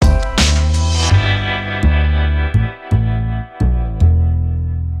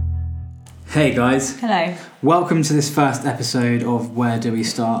Hey guys. Hello. Welcome to this first episode of Where Do We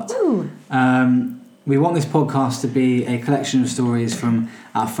Start? Ooh. We want this podcast to be a collection of stories from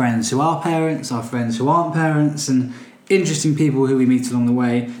our friends who are parents, our friends who aren't parents, and interesting people who we meet along the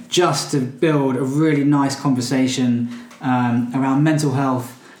way, just to build a really nice conversation around mental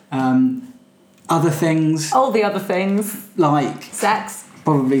health, other things. All the other things. Like... Sex.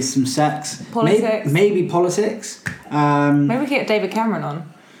 Probably some sex. Politics. Maybe politics. Maybe we could get David Cameron on.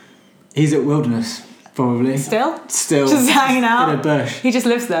 He's at Wilderness, probably. Still? Just hanging out? In a bush. He just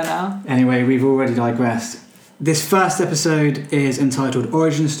lives there now. Anyway, we've already digressed. This first episode is entitled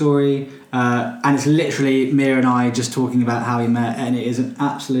Origin Story, and it's literally Mia and I just talking about how we met, and it is an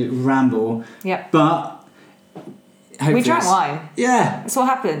absolute ramble. Yep. But... We drank wine. Yeah. That's what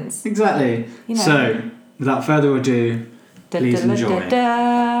happens. Exactly. You know. So, without further ado, please enjoy.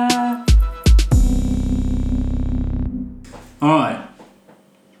 Alright.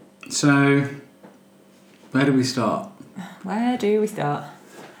 So, where do we start? Where do we start?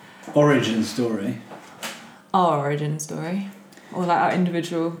 Origin story. Our origin story, or like our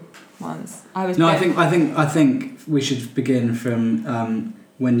individual ones. I think we should begin from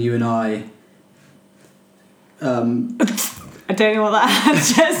when you and I. I don't know what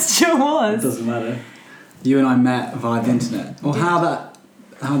that gesture was. It doesn't matter. You and I met via the internet, or how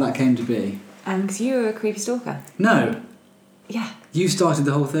that came to be. Because you were a creepy stalker. No. Yeah. You started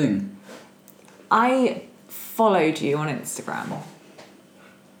the whole thing. I followed you on Instagram.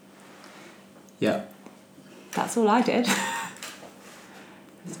 Yeah. That's all I did.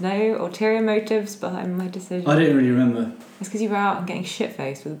 There's no ulterior motives behind my decision. I don't really remember. It's because you were out and getting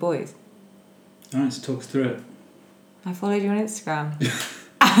shit-faced with the boys. Alright, let's talk us through it. I followed you on Instagram.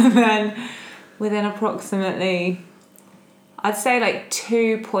 And then within approximately, I'd say like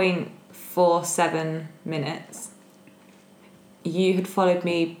 2.47 minutes, you had followed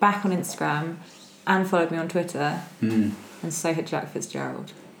me back on Instagram and followed me on Twitter. And so had Jack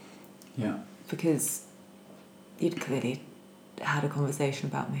Fitzgerald. Yeah. Because you'd clearly had a conversation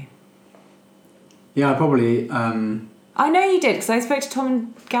about me. Yeah, I probably... I know you did, because I spoke to Tom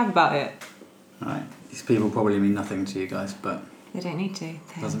and Gab about it. Right. These people probably mean nothing to you guys, but... They don't need to.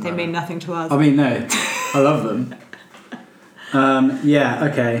 Doesn't They matter. mean nothing to us. I mean, no. I love them. Yeah,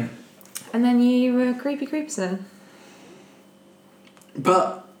 okay. And then you were creepy creepson.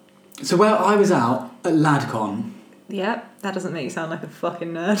 But... So where I was out at LadCon... Yep, that doesn't make you sound like a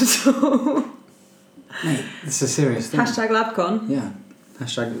fucking nerd at all. Mate, it's a serious thing. Hashtag LabCon. Yeah.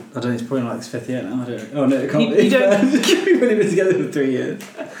 Hashtag... I don't know, it's probably like its 5th year now. I don't know. Oh, no, it can't You be. don't... We've only been together for 3 years.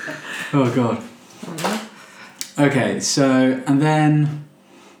 Oh, God. Okay, so, and then,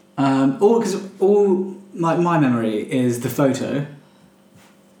 because my memory is the photo.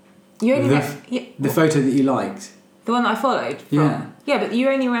 You only the photo that you liked. the one that I followed from? Yeah. Yeah, but you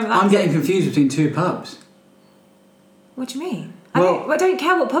only remember that. I'm getting confused between two pubs. What do you mean? Well, I don't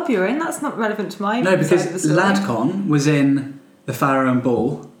care what pub you're in, that's not relevant to my No, because side of the story. LadCon was in the Farrow and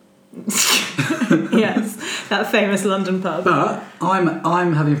Ball. Yes, that famous London pub. But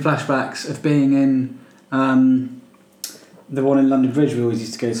I'm having flashbacks of being in the one in London Bridge we always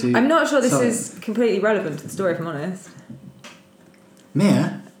used to go to. I'm not sure this is completely relevant to the story, if I'm honest.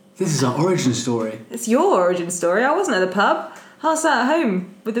 Mia, this is our origin story. It's your origin story. I wasn't at the pub. I was sat at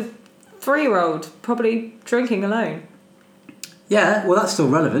home with a 3-year-old, probably drinking alone. Yeah, well, that's still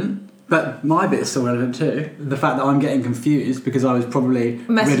relevant. But my bit is still relevant too. The fact that I'm getting confused because I was probably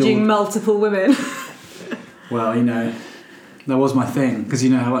messaging riddled. multiple women. Well, you know, that was my thing because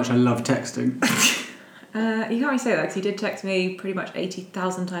you know how much I love texting. You can't really say that because you did text me pretty much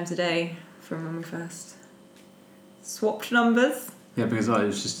 80,000 times a day from when we first swapped numbers. Yeah, because I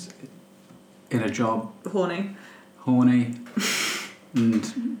was just in a job. Horny. And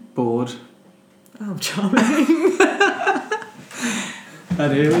bored. Oh, charming.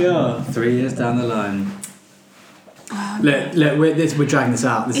 And here we are, 3 years down the line. Look, we're dragging this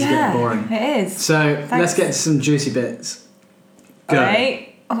out. This is getting boring. It is. So let's get to some juicy bits. Go.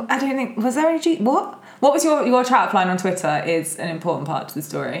 Okay. Oh, I don't think... Was there any... What was your chat line on Twitter is an important part to the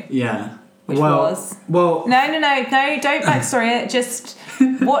story. Yeah. Which was... Well... No, don't backstory it. Just,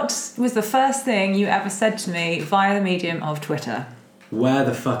 what was the first thing you ever said to me via the medium of Twitter? Where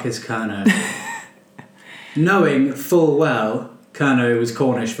the fuck is Kerno? Knowing full well Kerno was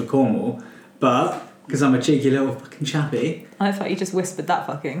Cornish for Cornwall, but because I'm a cheeky little fucking chappy... I thought you just whispered that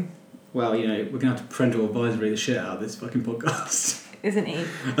fucking... Well, you know, we're going to have to parental advisory the shit out of this fucking podcast. Isn't he?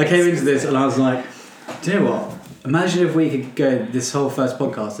 I came into this and I was like, do you know what? Imagine if we could go this whole first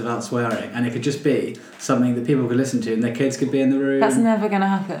podcast without swearing, and it could just be something that people could listen to, and their kids could be in the room. That's never going to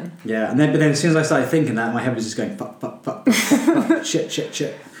happen. Yeah, but then as soon as I started thinking that, my head was just going fuck, fuck, fuck, fuck, fuck,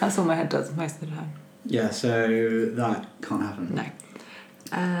 shit. That's all my head does most of the time. Yeah, so that can't happen. No.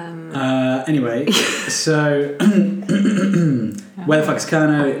 Anyway, so where the fuck's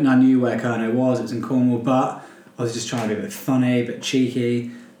Kerno? And I knew where Kerno was. It was in Cornwall, but I was just trying to be a bit funny, a bit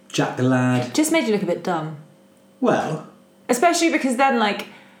cheeky. Jack the lad. Just made you look a bit dumb. Well, especially because then, like,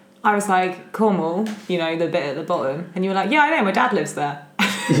 I was like, Cornwall, you know, the bit at the bottom, and you were like, yeah, I know, my dad lives there.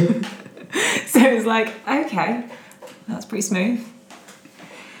 So it was like, okay, that's pretty smooth.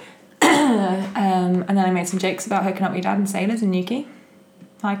 And then I made some jokes about hooking up with your dad and sailors and Yuki.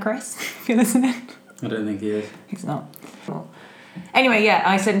 Hi, Chris, if you're listening. I don't think he is. He's not. Well, anyway, yeah,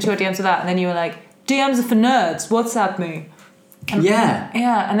 I sent your DMs with that, and then you were like, DMs are for nerds, WhatsApp me. And yeah,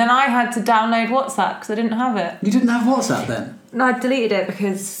 and then I had to download WhatsApp because I didn't have it. You didn't have WhatsApp then? No, I deleted it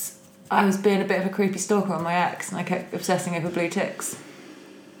because I was being a bit of a creepy stalker on my ex, and I kept obsessing over blue ticks.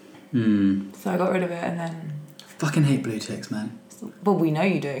 So I got rid of it, and then... Fucking hate blue ticks, man. Well, we know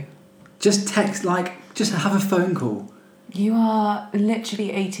you do. Just text, just have a phone call. You are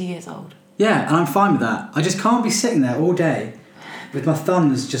literally 80 years old. Yeah, and I'm fine with that. I just can't be sitting there all day with my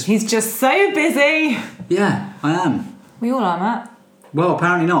thumbs just... He's just so busy! Yeah, I am. We all are, Matt. Well,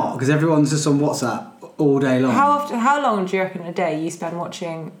 apparently not, because everyone's just on WhatsApp all day long. How long do you reckon a day you spend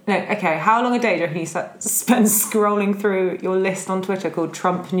watching... No, okay, how long a day do you reckon you spend scrolling through your list on Twitter called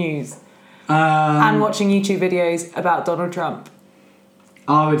Trump News and watching YouTube videos about Donald Trump?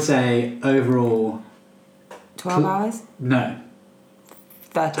 I would say overall... 12 hours? No.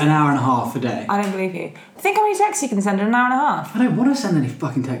 13. An hour and a half a day. I don't believe you. Think how many texts you can send in an hour and a half. I don't want to send any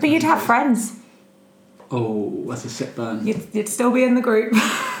fucking texts. But you'd have friends. Oh, that's a sick burn. You'd still be in the group.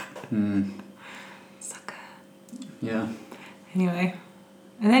 Sucker. Yeah. Anyway.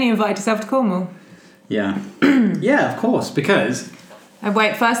 And then you invited yourself to Cornwall. Yeah. Yeah, of course, because...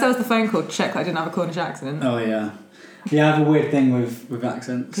 Wait, first there was the phone call to check that I didn't have a Cornish accent. Oh, yeah. Yeah, I have a weird thing with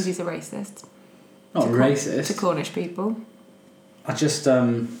accents. Because he's a racist. Not racist. To Cornish people. I just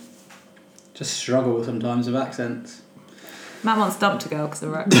struggle sometimes with accents. Matt wants dumped a girl because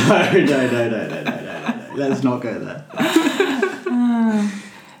of accent. No. Let's not go there.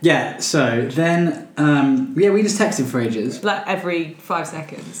 Yeah, so then, we just texted for ages. Like every 5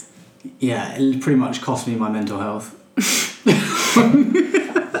 seconds. Yeah, it pretty much cost me my mental health.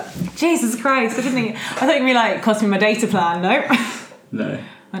 Jesus Christ, I thought you'd be like, cost me my data plan. Nope. No.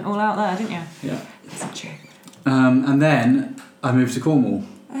 Went all out there, didn't you? Yeah. That's not true. And then I moved to Cornwall.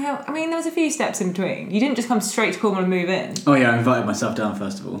 I mean, there was a few steps in between. You didn't just come straight to Cornwall and move in. Oh yeah, I invited myself down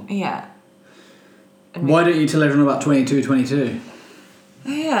first of all. Yeah. Why don't you tell everyone about 2222? Oh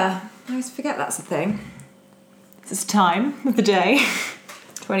yeah, I always forget that's a thing. It's time of the day.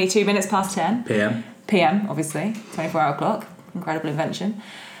 22 minutes past 10. PM, obviously. 24-hour clock. Incredible invention.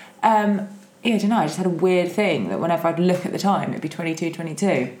 I don't know, I just had a weird thing that whenever I'd look at the time, it'd be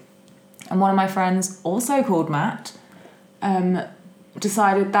 22:22. And one of my friends, also called Matt,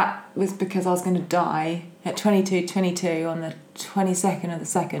 decided that was because I was going to die at 22:22 on the 22nd of the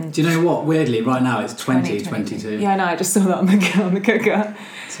 2nd. Do you know what? Weirdly, right now it's 20:22. Yeah, I know, I just saw that on the cooker.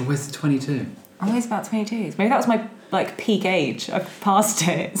 So where's the 22? Always about 22s. Maybe that was my peak age. I've passed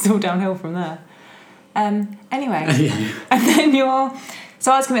it. It's all downhill from there. Anyway. And then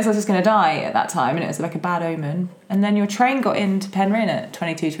so I was convinced I was just going to die at that time, and it was like a bad omen. And then your train got into Penryn at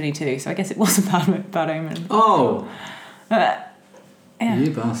 22:22, so I guess it was a bad omen. Oh! Yeah. You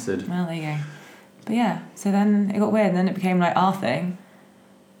bastard. Well, there you go. But yeah, so then it got weird, and then it became like our thing.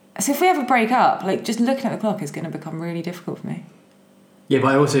 So if we ever break up, just looking at the clock is going to become really difficult for me. Yeah,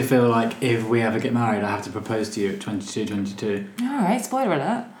 but I also feel like if we ever get married, I have to propose to you at 22:22. Alright, spoiler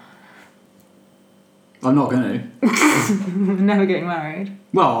alert. I'm not going to. Never getting married.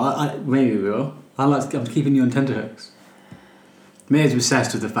 Well, maybe we will. I'm keeping you on tenterhooks. Mia's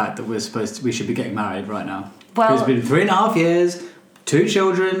obsessed with the fact that we should be getting married right now. Well, it's been 3.5 years, 2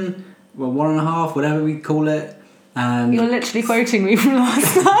 children, 1.5, whatever we call it, and you're literally quoting me from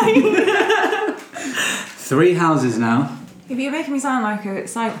last night. 3 houses now. Yeah, but you're making me sound like a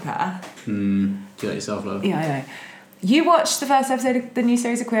psychopath. Do that yourself, love. Yeah, I know. You watched the first episode of the new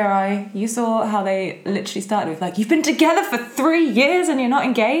series of Queer Eye. You saw how they literally started with you've been together for 3 years and you're not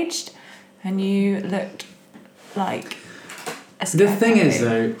engaged, and you looked like a The thing is,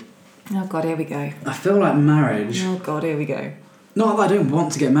 though, oh god, here we go. I feel like marriage. Oh god, here we go. Not that I don't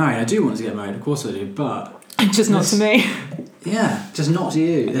want to get married. I do want to get married, of course I do, but just not to me. Yeah, just not to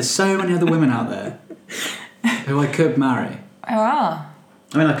you. There's so many other women out there who I could marry. There are.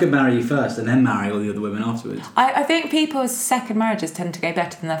 I mean, I could marry you first and then marry all the other women afterwards. I think people's second marriages tend to go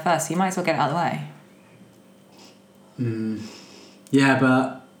better than their first, so you might as well get it out of the way. Yeah,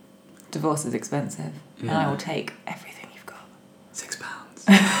 but... Divorce is expensive, and I will take everything you've got. £6.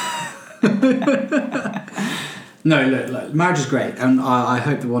 No, look, marriage is great, and I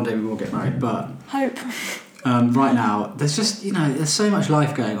hope that one day we will get married, but... Hope. Right now, there's just, there's so much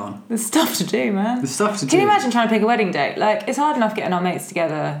life going on. There's stuff to do, man. There's stuff to do. Can you imagine trying to pick a wedding date? Like, it's hard enough getting our mates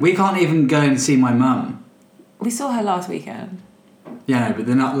together. We can't even go and see my mum. We saw her last weekend. Yeah, no, but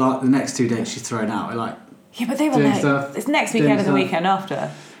they're not like the next 2 dates she's thrown out. We're like, yeah, but they were doing like, stuff, it's next weekend and the weekend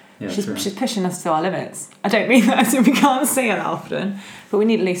after. Yeah, she's pushing us to our limits. I don't mean that as if we can't see her that often, but we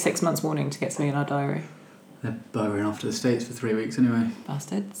need at least 6 months warning to get something in our diary. They're burrowing off to the States for 3 weeks anyway.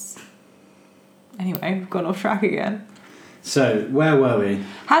 Bastards. Anyway, we've gone off track again. So, where were we?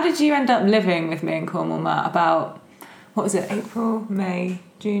 How did you end up living with me in Cornwall, Matt? About, what was it, April, May,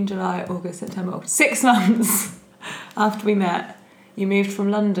 June, July, August, September, October. 6 months after we met, you moved from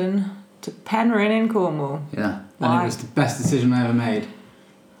London to Penryn in Cornwall. Yeah, Why? and it was the best decision I ever made.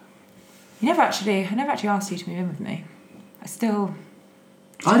 I never actually asked you to move in with me.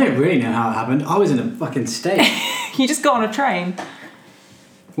 I don't really know how it happened. I was in a fucking state. You just got on a train.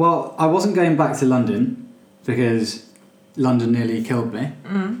 Well, I wasn't going back to London because London nearly killed me.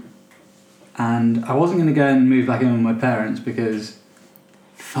 And I wasn't going to go and move back in with my parents because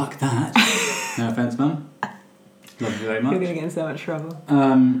fuck that. No offence, Mum. Love you very much. You're going to get in so much trouble.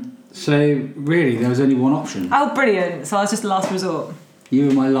 So, really, there was only one option. Oh, brilliant. So I was just the last resort. You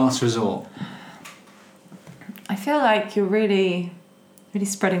were my last resort. I feel like you're really, really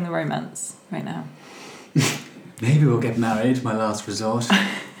spreading the romance right now. Maybe we'll get married, my last resort.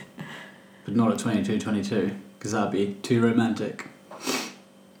 But not at 22, because that'd be too romantic. I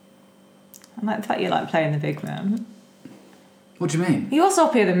like the fact you like playing the big man. What do you mean? You're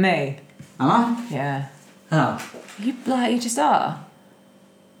soppier than me. Am I? Yeah. How? You just are.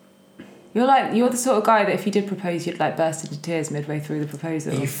 You're the sort of guy that if you did propose, you'd like burst into tears midway through the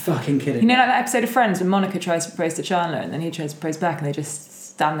proposal. Are you fucking kidding me? You know, me? like that episode of Friends when Monica tries to propose to Chandler and then he tries to propose back and they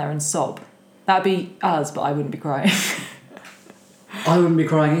just stand there and sob. That'd be us, but I wouldn't be crying. I wouldn't be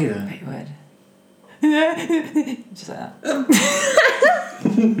crying either. But you would. Just like that. Oh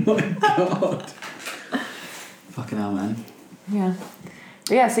my god. Fucking hell, man. Yeah.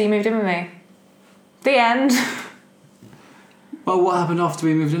 But yeah, so you moved in with me. The end. Well, what happened after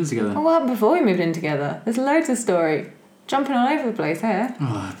we moved in together? Well, what happened before we moved in together? There's loads of story. Jumping all over the place here.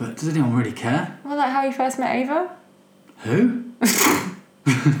 Oh, but does anyone really care? Well, like how you first met Ava? Who?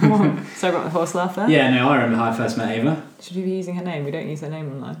 Sorry about the horse laugh there. Yeah, no, I remember how I first met Ava. Should we be using her name? We don't use her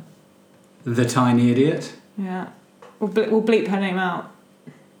name online. The tiny idiot. Yeah. We'll bleep her name out.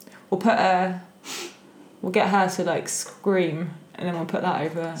 We'll get her to like scream and then we'll put that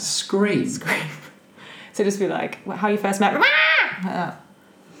over. Scream? Scream. So just be like, how you first met? Like that.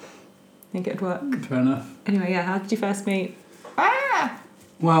 I think it'd work. Fair enough. Anyway, yeah, how did you first meet?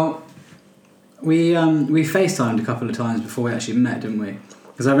 Well, we FaceTimed a couple of times before we actually met, didn't we?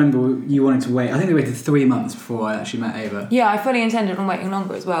 Because I remember you wanted to wait. I think we waited 3 months before I actually met Ava. Yeah, I fully intended on waiting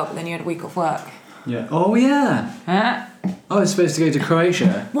longer as well, but then you had a week off work. Yeah. Oh, yeah. I was supposed to go to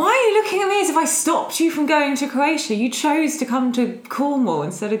Croatia. Why are you looking at me as if I stopped you from going to Croatia? You chose to come to Cornwall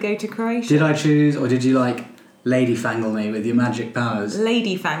instead of go to Croatia. Did I choose, or did you, lady fangle me with your magic powers?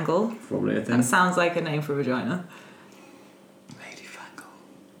 Lady fangle. Probably a thing. That sounds like a name for a vagina. Lady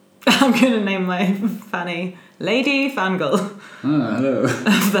fangle. I'm going to name my fanny Lady Fangle. Oh, hello.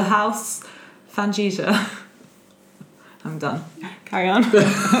 Of the house Fangesia. I'm done. Carry on.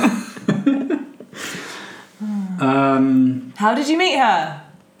 How did you meet her?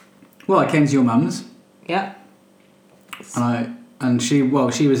 Well, I came to your mum's. Yep. And she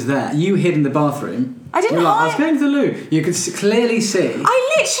was there. You hid in the bathroom. I didn't hide. I was going to the loo. You could clearly see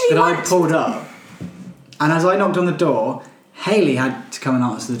I pulled up. And as I knocked on the door, Hayley had to come and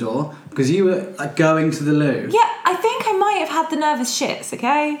answer the door because you were going to the loo. Yeah, I think I might have had the nervous shits,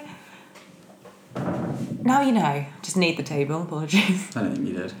 okay? Now you know. Just need the table, apologies. I don't think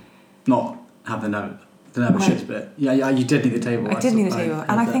you did. Not have the nervous shits bit. Yeah, you did need the table. I did need the table,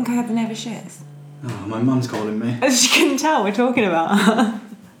 and I think I had the nervous shits. Oh, my mum's calling me. As you can tell, we're talking about her.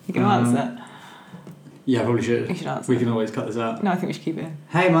 You can answer. Yeah, probably should. You should answer. We can always cut this out. No, I think we should keep it in.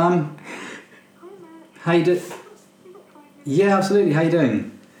 Hey, Mum. How you doing? Yeah, absolutely. How you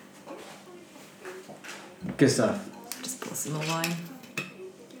doing? Good stuff. Just pour some more wine.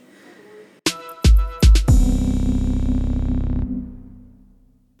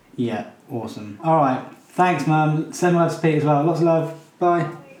 Yeah, awesome. All right. Thanks, Mum. Send my love to Pete as well. Lots of love.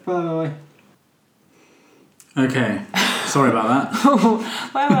 Bye. Bye. Okay. Sorry about that.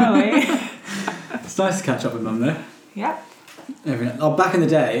 Where were we? It's nice to catch up with Mum though. Yeah. Back in the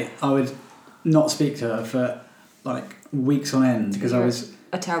day, I would not speak to her for like weeks on end because I was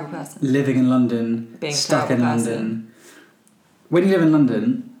a terrible person. Living in London, Being stuck in person. London. When you live in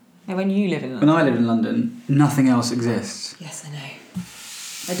London... No, when you live in London. When I live in London, nothing else exists. Yes, I know.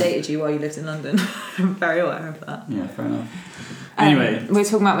 I dated you while you lived in London. I'm very aware of that. Yeah, fair enough. Anyway. We were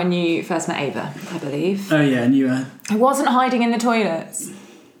talking about when you first met Ava, I believe. Oh yeah, and you were... I wasn't hiding in the toilets.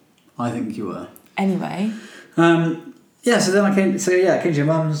 I think you were. Anyway. Yeah, so then I came to your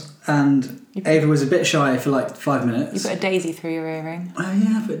mum's and Ava was a bit shy for like 5 minutes. You put a daisy through your earring. Oh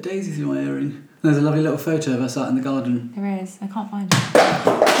yeah, I put a daisy through my earring. There's a lovely little photo of us out in the garden. There is. I can't find it.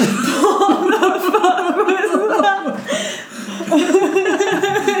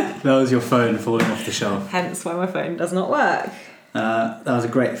 That was your phone falling off the shelf. Hence why my phone does not work. That was a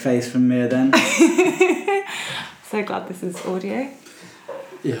great face from Mia then. So glad this is audio.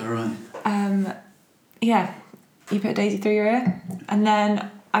 Yeah, right. Yeah, you put a daisy through your ear, and then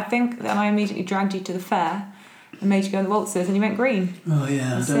I think that I immediately dragged you to the fair and made you go on the waltzers, and you went green. Oh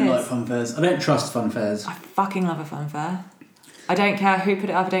yeah, I don't like fun fairs. I don't trust fun fairs. I fucking love a fun fair. I don't care who put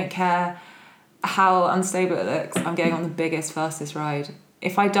it up. I don't care how unstable it looks. I'm going on the biggest, fastest ride.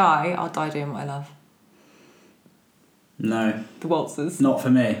 If I die, I'll die doing what I love. No. The waltzers. Not for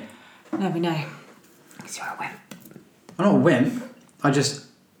me. No, we know. Because you're a wimp. I'm not a wimp. I just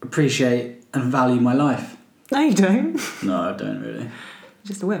appreciate and value my life. No, you don't. No, I don't really. You're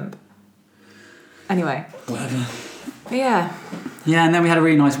just a wimp. Anyway. Whatever. But yeah. Yeah, and then we had a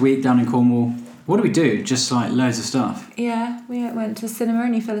really nice week down in Cornwall. What did we do? Just like loads of stuff. Yeah, we went to the cinema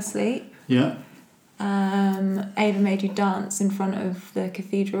and you fell asleep. Yeah. Ava made you dance in front of the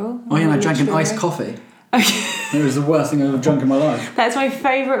cathedral. Oh yeah, and I drank an iced coffee. It was the worst thing I've ever drunk in my life. That's my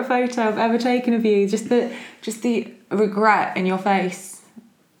favourite photo I've ever taken of you. Just the regret in your face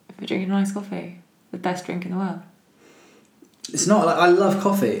for drinking an iced coffee. The best drink in the world. It's not like I love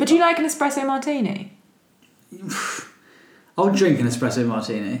coffee. But do you like an espresso martini? I'll drink an espresso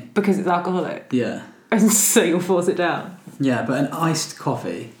martini. Because it's alcoholic? Yeah. And so you'll force it down? Yeah, but an iced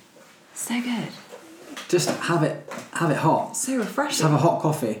coffee... So good. Just have it hot. So refreshing. Just have a hot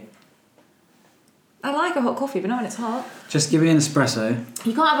coffee. I like a hot coffee, but not when it's hot. Just give me an espresso.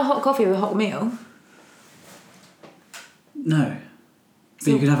 You can't have a hot coffee with a hot meal. No. But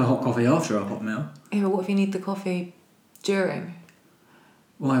you can have a hot coffee after a hot meal. Yeah, but what if you need the coffee during?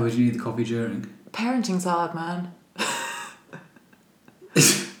 Why would you need the coffee during? Parenting's hard, man.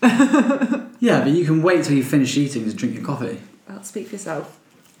 Yeah, but you can wait till you finish eating to drink your coffee. Well, speak for yourself.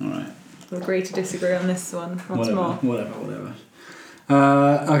 Alright. We'll agree to disagree on this one once more. Whatever.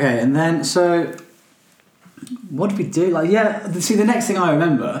 Okay, and then, so... What did we do? Like, yeah, see, the next thing I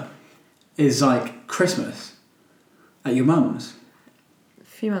remember is, like, Christmas at your mum's. A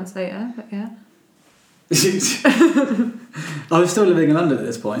few months later, but yeah. I was still living in London at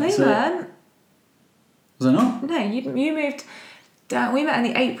this point. No, you weren't. Was I not? No, you moved down. We met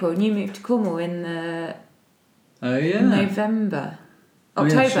in the April and you moved to Cornwall in the... Oh, yeah. November.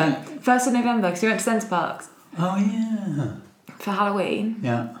 October. Yeah, 1st of November, because we went to Centre Parks. Oh, yeah. For Halloween.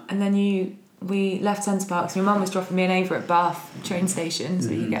 Yeah. And then we left Centre Parks. Your mum was dropping me and Ava at Bath train station so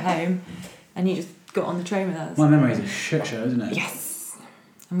we could get home. And you just got on the train with us. My memory's a shit show, isn't it? Yes.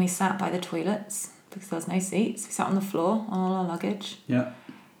 And we sat by the toilets because there was no seats. We sat on the floor on all our luggage. Yeah.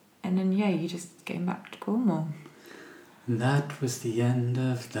 And then, yeah, you just came back to Cornwall. And that was the end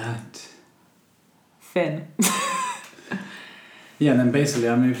of that. Finn. Yeah, and then basically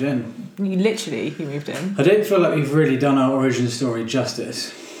I moved in. You moved in. I don't feel like we've really done our origin story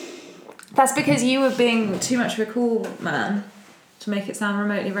justice. That's because you were being too much of a cool man to make it sound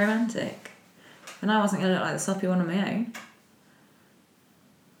remotely romantic. And I wasn't going to look like the soppy one on my own.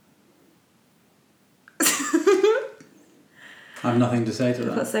 I have nothing to say to I've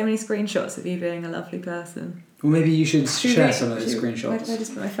that. got so many screenshots of you being a lovely person. Well, maybe you should share some of those screenshots. Why did I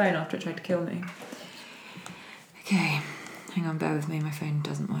just put my phone after it tried to kill me? Okay, hang on, bear with me. My phone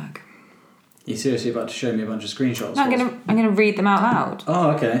doesn't work. You're seriously about to show me a bunch of screenshots? No, I'm gonna read them out loud.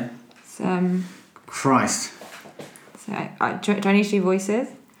 Oh, okay. So, Christ. So do I need to do voices?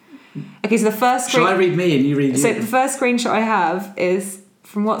 Okay, so the first... Shall I read me and you read you? So the first screenshot I have is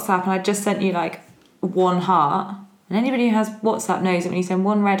from WhatsApp, and I just sent you like one heart. And anybody who has WhatsApp knows that when you send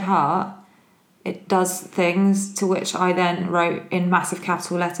one red heart, it does things, to which I then wrote in massive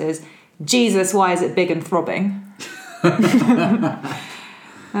capital letters, Jesus, why is it big and throbbing? That's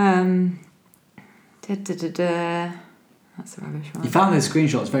the rubbish one. You found those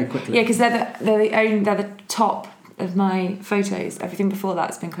screenshots very quickly. Yeah, because they're the top of my photos. Everything before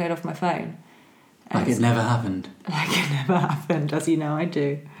that's been cleared off my phone. Like it never happened. Like it never happened, as you know I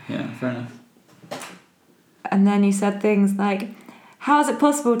do. Yeah, fair enough. And then you said things like, how is it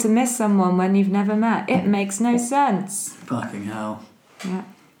possible to miss someone when you've never met? It makes no sense. Fucking hell. Yeah.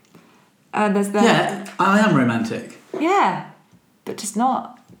 There's that. Yeah, I am romantic. Yeah, but just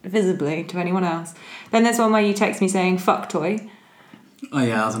not visibly to anyone else. Then there's one where you text me saying, fuck toy. Oh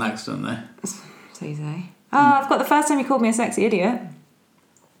yeah, that was an accident though. So you say. I've got the first time you called me a sexy idiot.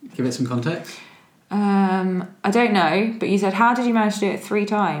 Give it some context. I don't know, but you said, how did you manage to do it 3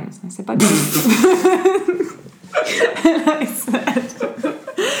 times? I said, by being... I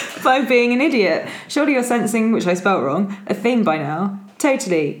said, by being an idiot. Surely you're sensing, which I spelt wrong, a theme by now.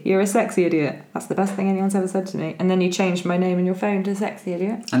 Totally, you're a sexy idiot. That's the best thing anyone's ever said to me. And then you changed my name in your phone to sexy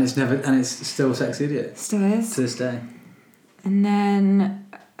idiot. And it's still sexy idiot. Still is. To this day. And then...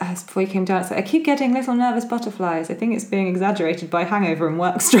 before you came down, it's like, I keep getting little nervous butterflies. I think it's being exaggerated by hangover and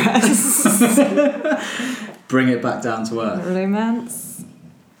work stress. Bring it back down to earth. Romance.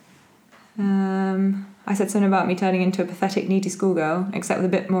 I said something about me turning into a pathetic, needy schoolgirl, except with a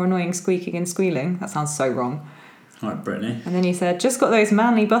bit more annoying squeaking and squealing. That sounds so wrong. All right, Brittany. And then you said, just got those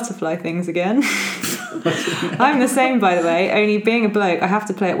manly butterfly things again. I'm the same, by the way, only being a bloke, I have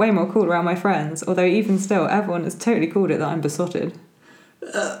to play it way more cool around my friends, although even still, everyone has totally called it that I'm besotted.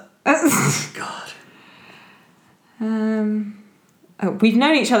 God. We've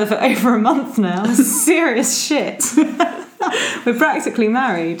known each other for over a month now. Serious shit. We're practically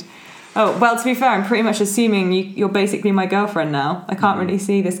married. Oh, well, to be fair, I'm pretty much assuming you're basically my girlfriend now. I can't really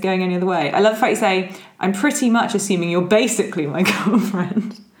see this going any other way. I love the fact you say, I'm pretty much assuming you're basically my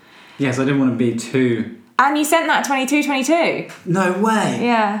girlfriend. Yes, I didn't want to be too... And you sent that at 22:22. No way.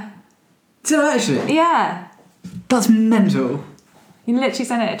 Yeah. Did I actually? Yeah. That's mental. You literally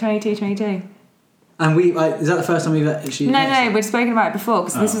sent it at 22:22. And is that the first time we've actually... No, we'd spoken about it before,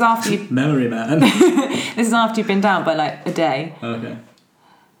 because this was after you... Memory man. This is after you'd been down by, like, a day. Okay.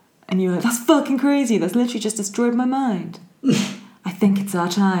 And you were like, that's fucking crazy. That's literally just destroyed my mind. I think it's our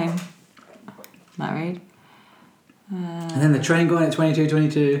time. Married. And then the train going at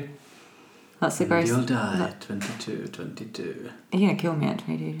 22:22. That's the gross... You'll die at 22:22. You're going to kill me at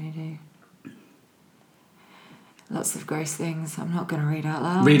 22:22. Lots of gross things I'm not going to read out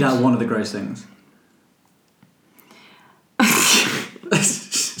loud. Read out one of the gross things.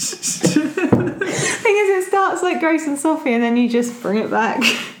 Thing is, it starts like gross and soppy and then you just bring it back.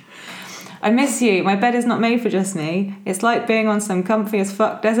 I miss you. My bed is not made for just me. It's like being on some comfy as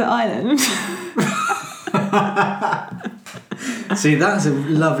fuck desert island. See, that's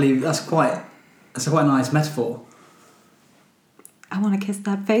quite a nice metaphor. I want to kiss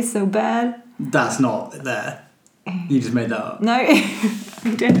that face so bad. That's not there. You just made that up. No,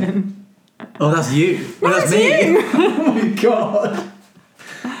 I didn't. Oh, that's you. No, that's that's me. you. Oh my god.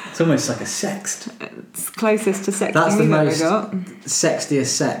 It's almost like a sext. It's closest to sexting That's the we've most ever got.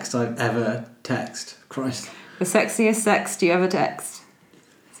 sexiest sext I've ever text. Christ. The sexiest sext you ever text.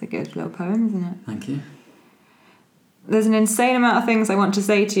 It's a good little poem, isn't it? Thank you. There's an insane amount of things I want to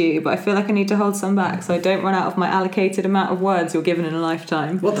say to you, but I feel like I need to hold some back so I don't run out of my allocated amount of words you're given in a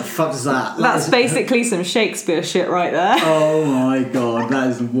lifetime. What the fuck is that? That's basically some Shakespeare shit right there. Oh my god, that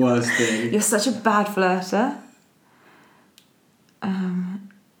is the worst thing. You're such a bad flirter.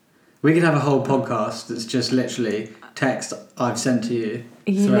 We could have a whole podcast that's just literally text I've sent to you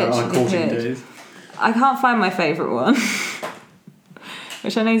You throughout our literally courting could. days. I can't find my favourite one,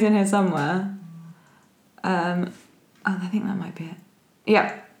 which I know is in here somewhere. I think that might be it.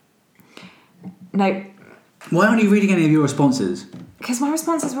 Yeah. No. Why aren't you reading any of your responses? Because my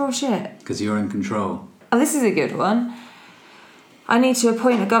responses were all shit. Because you're in control. Oh, this is a good one. I need to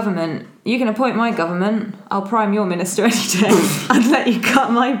appoint a government. You can appoint my government. I'll prime your minister any day. I'd let you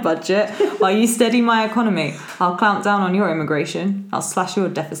cut my budget while you steady my economy. I'll clamp down on your immigration. I'll slash your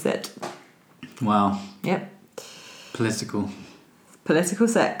deficit. Wow. Yep. Political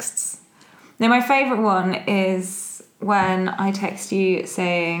sexts. Now, my favourite one is when I text you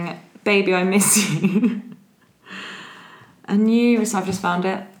saying, baby, I miss you. And so I've just found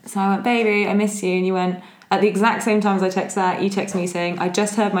it. So I went, baby, I miss you. And you went, at the exact same time as I text that, you text me saying, I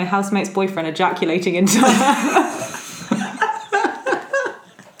just heard my housemate's boyfriend ejaculating into her.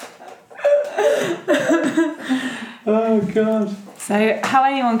 Oh, God. So how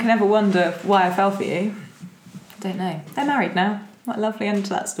anyone can ever wonder why I fell for you, I don't know. They're married now. What a lovely end to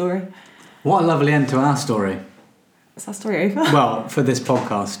that story. What a lovely end to our story. Is our story over? Well, for this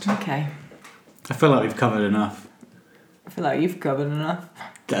podcast. Okay. I feel like we've covered enough. I feel like you've covered enough.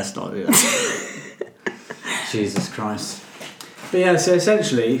 Let's not do that. Jesus Christ. But yeah, so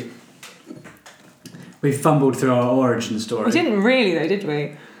essentially, we fumbled through our origin story. We didn't really though, did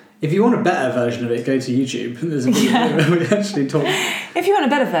we? If you want a better version of it, go to YouTube. There's a video where we actually talk. If you want a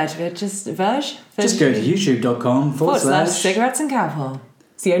better version of it, just go to youtube.com/cigarettes and cowpole.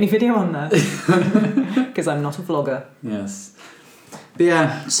 It's the only video on there. Because I'm not a vlogger. Yes. But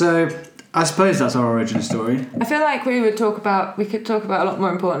yeah, so I suppose that's our origin story. I feel like we could talk about a lot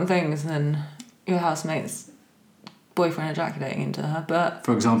more important things than your housemate's boyfriend ejaculating into her, but...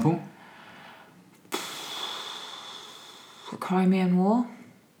 For example? The Crimean War.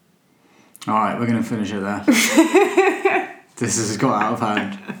 Alright, we're going to finish it there. This has got out of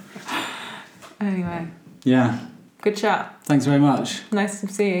hand. Anyway. Yeah. Good chat. Thanks very much. Nice to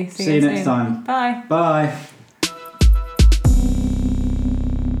see you. See you next time. Bye. Bye.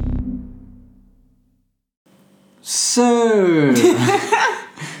 So,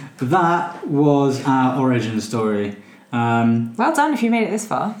 that was our origin story. Well done if you made it this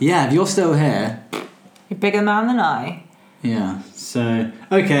far. Yeah, if you're still here... You're a bigger man than I. Yeah, so...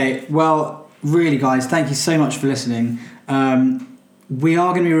 Okay, well, really, guys, thank you so much for listening. We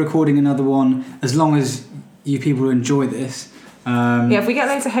are going to be recording another one as long as you people enjoy this. If we get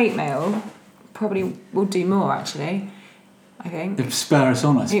loads of hate mail, probably we'll do more, actually, I think. It'd spur us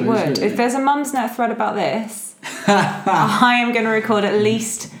on, I suppose. It would. Really. If there's a Mumsnet thread about this, I am going to record at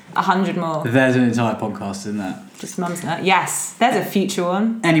least 100 more. There's an entire podcast, isn't there? Just Mumsnet. Yes, there's a future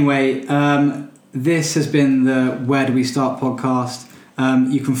one. Anyway, this has been the Where Do We Start podcast.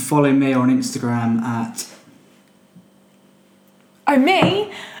 You can follow me on Instagram at... Oh,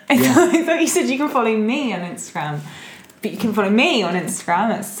 me? I Yeah. thought you said you can follow me on Instagram. But you can follow me on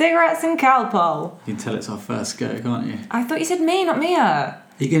Instagram at cigarettes and cowpole. You can tell it's our first go, can't you? I thought you said me, not Mia. Are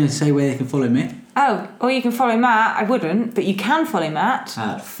you going to say where they can follow me? Oh, or you can follow Matt. I wouldn't, but you can follow Matt.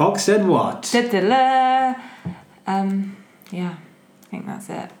 At Fox Said What? Yeah, I think that's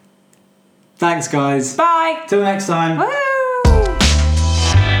it. Thanks, guys. Bye. Till next time. Woo!